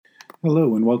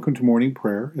Hello and welcome to morning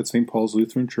prayer at St. Paul's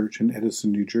Lutheran Church in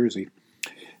Edison, New Jersey.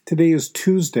 Today is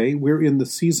Tuesday. We're in the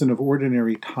season of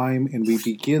ordinary time and we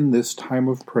begin this time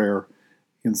of prayer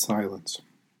in silence.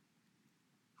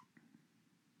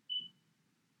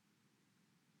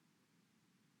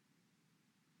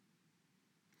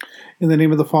 In the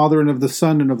name of the Father and of the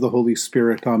Son and of the Holy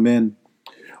Spirit. Amen.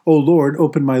 O Lord,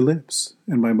 open my lips,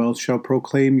 and my mouth shall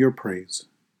proclaim your praise.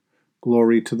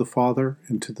 Glory to the Father,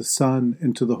 and to the Son,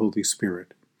 and to the Holy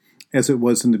Spirit, as it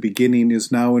was in the beginning,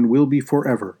 is now, and will be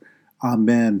forever.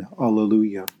 Amen.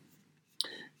 Alleluia.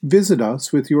 Visit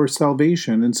us with your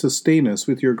salvation, and sustain us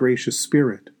with your gracious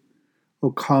Spirit.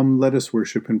 O come, let us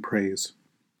worship and praise.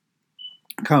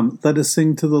 Come, let us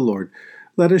sing to the Lord.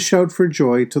 Let us shout for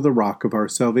joy to the rock of our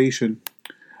salvation.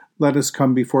 Let us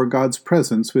come before God's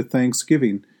presence with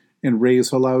thanksgiving, and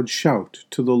raise a loud shout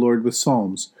to the Lord with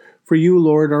psalms. For you,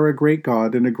 Lord, are a great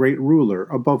God and a great ruler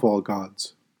above all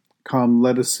gods. Come,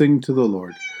 let us sing to the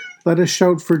Lord. Let us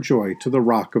shout for joy to the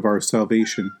rock of our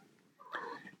salvation.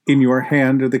 In your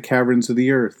hand are the caverns of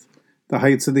the earth. The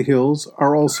heights of the hills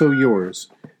are also yours.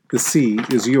 The sea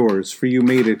is yours, for you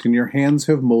made it, and your hands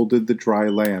have molded the dry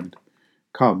land.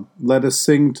 Come, let us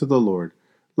sing to the Lord.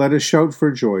 Let us shout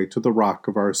for joy to the rock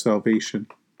of our salvation.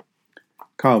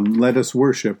 Come, let us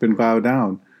worship and bow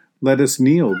down. Let us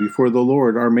kneel before the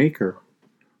Lord our Maker.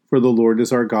 For the Lord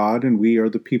is our God, and we are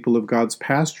the people of God's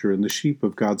pasture and the sheep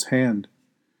of God's hand.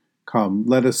 Come,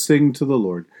 let us sing to the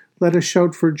Lord. Let us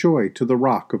shout for joy to the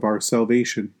rock of our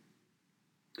salvation.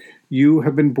 You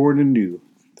have been born anew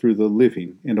through the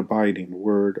living and abiding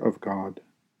Word of God.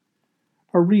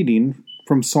 A reading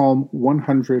from Psalm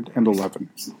 111.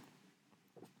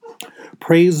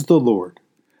 Praise the Lord.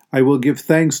 I will give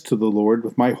thanks to the Lord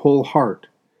with my whole heart,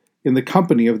 in the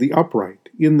company of the upright,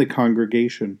 in the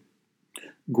congregation.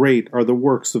 Great are the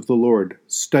works of the Lord,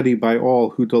 studied by all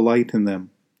who delight in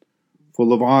them.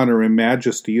 Full of honor and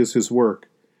majesty is his work,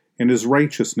 and his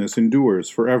righteousness endures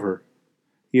forever.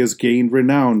 He has gained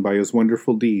renown by his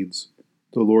wonderful deeds.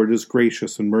 The Lord is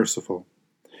gracious and merciful.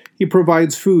 He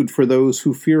provides food for those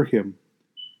who fear him.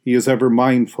 He is ever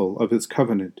mindful of his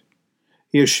covenant.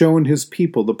 He has shown his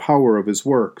people the power of his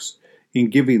works,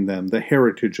 in giving them the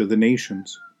heritage of the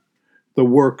nations. The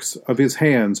works of his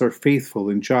hands are faithful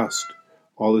and just.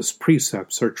 All his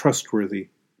precepts are trustworthy.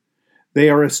 They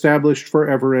are established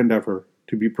forever and ever,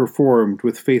 to be performed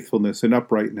with faithfulness and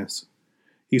uprightness.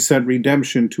 He sent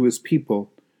redemption to his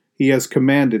people. He has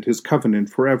commanded his covenant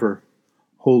forever.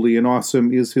 Holy and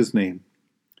awesome is his name.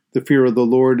 The fear of the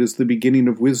Lord is the beginning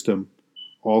of wisdom.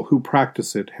 All who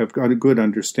practice it have got a good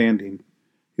understanding.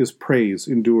 His praise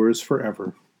endures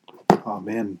forever.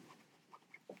 Amen.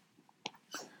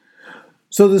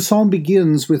 So the psalm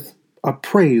begins with a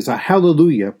praise, a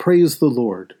hallelujah, praise the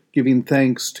Lord, giving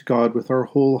thanks to God with our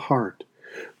whole heart,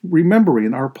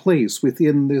 remembering our place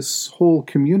within this whole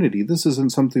community. This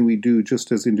isn't something we do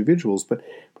just as individuals, but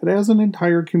as an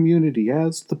entire community,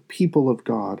 as the people of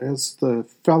God, as the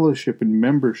fellowship and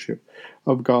membership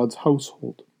of God's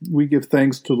household. We give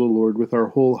thanks to the Lord with our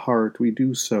whole heart. We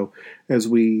do so as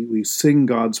we sing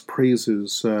God's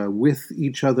praises with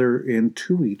each other and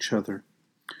to each other.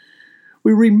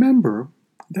 We remember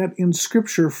that in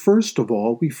Scripture, first of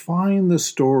all, we find the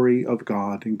story of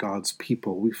God and God's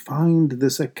people. We find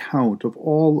this account of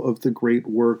all of the great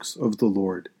works of the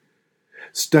Lord,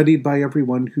 studied by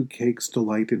everyone who takes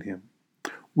delight in him.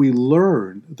 We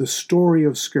learn the story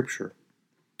of Scripture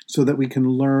so that we can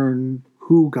learn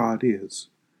who God is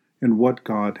and what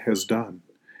God has done.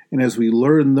 And as we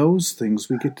learn those things,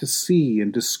 we get to see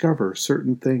and discover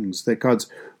certain things, that God's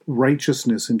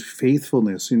righteousness and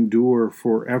faithfulness endure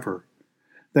forever,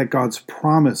 that God's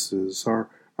promises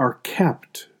are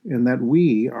kept, and that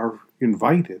we are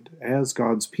invited as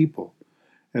God's people,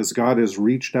 as God has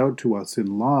reached out to us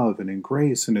in love and in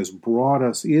grace and has brought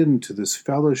us into this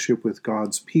fellowship with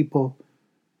God's people,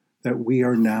 that we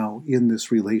are now in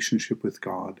this relationship with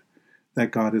God,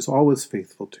 that God is always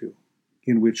faithful to,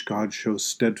 in which God shows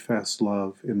steadfast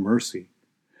love and mercy.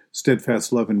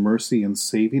 Steadfast love and mercy in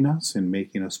saving us and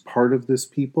making us part of this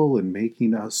people and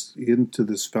making us into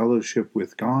this fellowship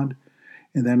with God,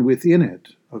 and then within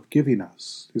it of giving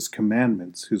us his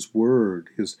commandments, his word,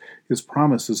 his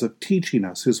promises of teaching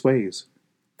us his ways.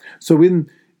 So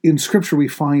in Scripture we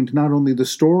find not only the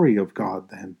story of God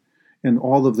then, and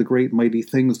all of the great mighty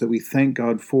things that we thank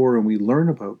God for and we learn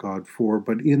about God for,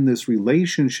 but in this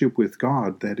relationship with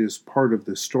God that is part of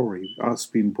this story, us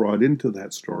being brought into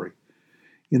that story.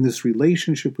 In this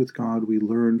relationship with God, we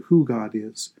learn who God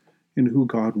is and who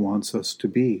God wants us to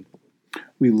be.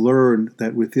 We learn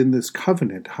that within this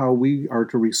covenant, how we are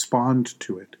to respond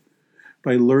to it.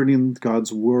 by learning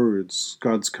God's words,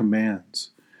 God's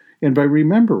commands, and by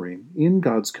remembering in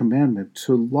God's commandment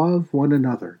to love one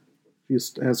another,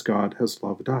 just as God has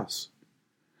loved us.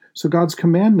 So God's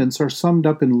commandments are summed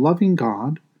up in loving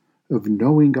God, of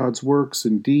knowing God's works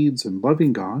and deeds and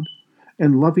loving God,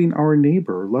 and loving our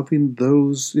neighbor, loving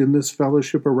those in this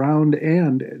fellowship around,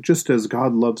 and just as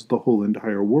God loves the whole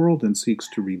entire world and seeks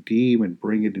to redeem and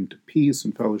bring it into peace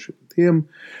and fellowship with Him,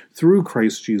 through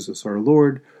Christ Jesus our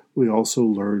Lord, we also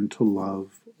learn to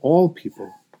love all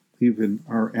people, even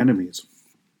our enemies.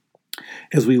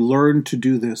 As we learn to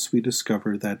do this, we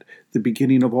discover that the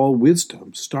beginning of all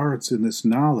wisdom starts in this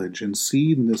knowledge and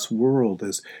seeing this world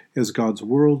as God's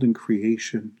world in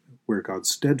creation, where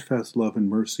God's steadfast love and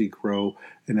mercy grow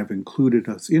and have included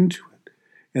us into it,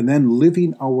 and then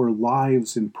living our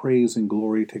lives in praise and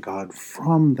glory to God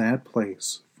from that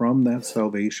place, from that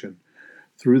salvation,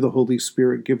 through the Holy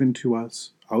Spirit given to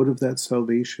us, out of that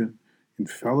salvation, in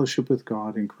fellowship with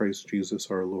God in Christ Jesus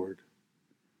our Lord.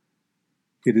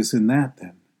 It is in that,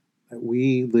 then, that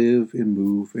we live and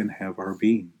move and have our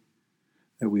being,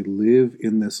 that we live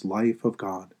in this life of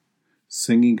God,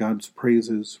 singing God's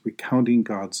praises, recounting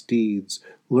God's deeds,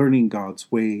 learning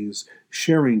God's ways,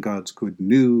 sharing God's good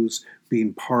news,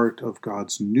 being part of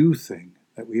God's new thing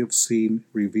that we have seen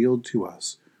revealed to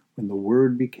us when the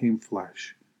Word became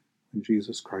flesh, when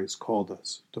Jesus Christ called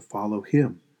us to follow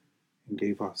Him and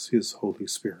gave us His Holy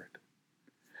Spirit.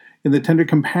 In the tender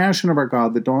compassion of our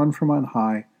God, the dawn from on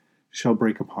high shall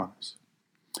break upon us.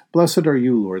 Blessed are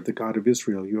you, Lord, the God of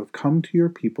Israel. You have come to your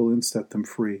people and set them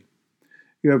free.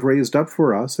 You have raised up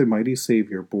for us a mighty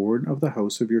Savior, born of the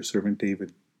house of your servant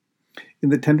David. In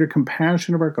the tender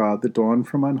compassion of our God, the dawn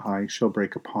from on high shall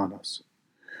break upon us.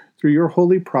 Through your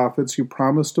holy prophets you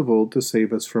promised of old to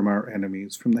save us from our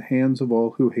enemies, from the hands of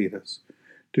all who hate us,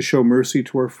 to show mercy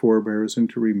to our forebears and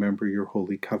to remember your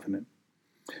holy covenant.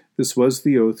 This was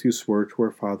the oath you swore to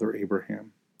our father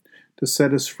Abraham, to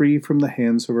set us free from the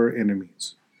hands of our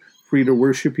enemies, free to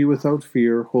worship you without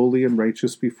fear, holy and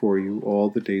righteous before you all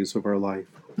the days of our life.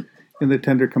 In the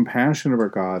tender compassion of our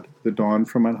God, the dawn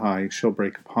from on high shall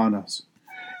break upon us.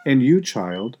 And you,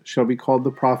 child, shall be called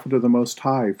the prophet of the Most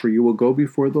High, for you will go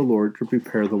before the Lord to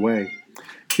prepare the way,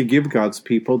 to give God's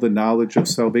people the knowledge of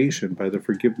salvation by the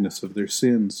forgiveness of their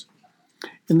sins.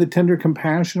 In the tender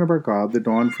compassion of our God, the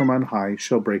dawn from on high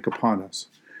shall break upon us,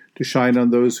 to shine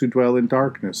on those who dwell in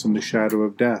darkness and the shadow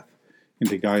of death, and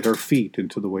to guide our feet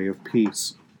into the way of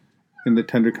peace. In the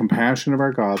tender compassion of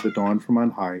our God, the dawn from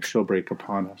on high shall break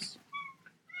upon us.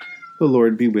 The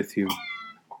Lord be with you.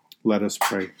 Let us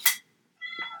pray.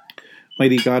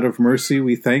 Mighty God of mercy,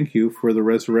 we thank you for the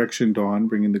resurrection dawn,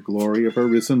 bringing the glory of our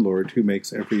risen Lord, who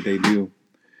makes every day new.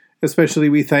 Especially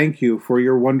we thank you for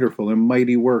your wonderful and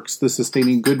mighty works, the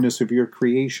sustaining goodness of your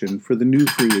creation, for the new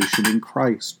creation in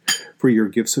Christ, for your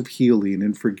gifts of healing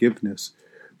and forgiveness,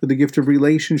 for the gift of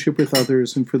relationship with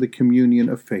others, and for the communion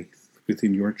of faith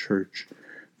within your church.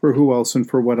 For who else and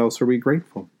for what else are we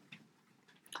grateful?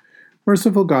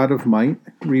 Merciful God of might,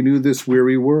 renew this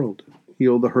weary world.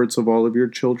 Heal the hurts of all of your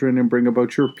children and bring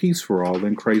about your peace for all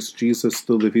in Christ Jesus,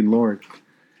 the living Lord.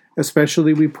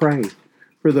 Especially we pray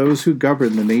for those who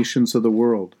govern the nations of the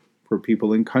world, for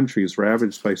people in countries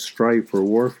ravaged by strife or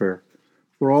warfare,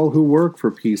 for all who work for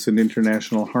peace and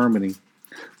international harmony,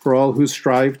 for all who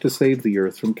strive to save the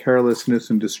earth from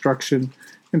carelessness and destruction,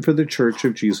 and for the Church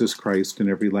of Jesus Christ in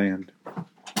every land.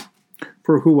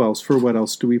 For who else, for what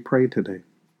else do we pray today?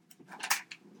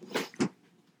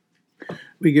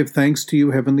 We give thanks to you,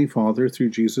 Heavenly Father,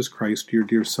 through Jesus Christ, your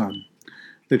dear Son,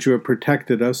 that you have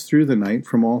protected us through the night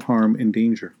from all harm and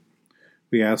danger.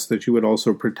 We ask that you would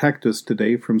also protect us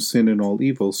today from sin and all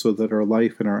evil, so that our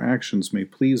life and our actions may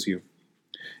please you.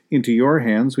 Into your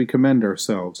hands we commend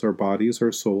ourselves, our bodies,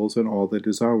 our souls, and all that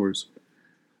is ours.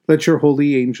 Let your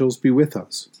holy angels be with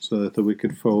us, so that the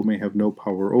wicked foe may have no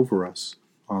power over us.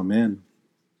 Amen.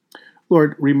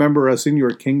 Lord, remember us in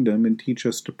your kingdom and teach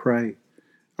us to pray.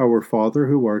 Our Father,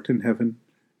 who art in heaven,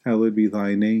 hallowed be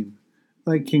thy name.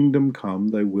 Thy kingdom come,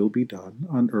 thy will be done,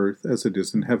 on earth as it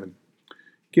is in heaven.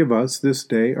 Give us this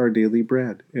day our daily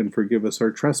bread, and forgive us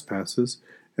our trespasses,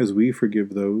 as we forgive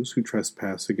those who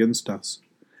trespass against us.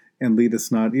 And lead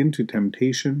us not into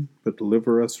temptation, but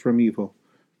deliver us from evil.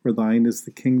 For thine is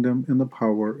the kingdom, and the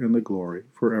power, and the glory,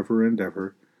 forever and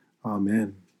ever.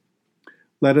 Amen.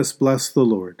 Let us bless the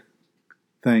Lord.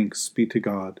 Thanks be to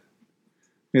God.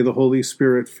 May the Holy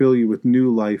Spirit fill you with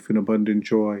new life and abundant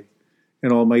joy.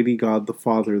 And Almighty God, the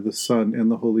Father, the Son, and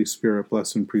the Holy Spirit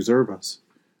bless and preserve us.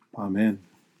 Amen.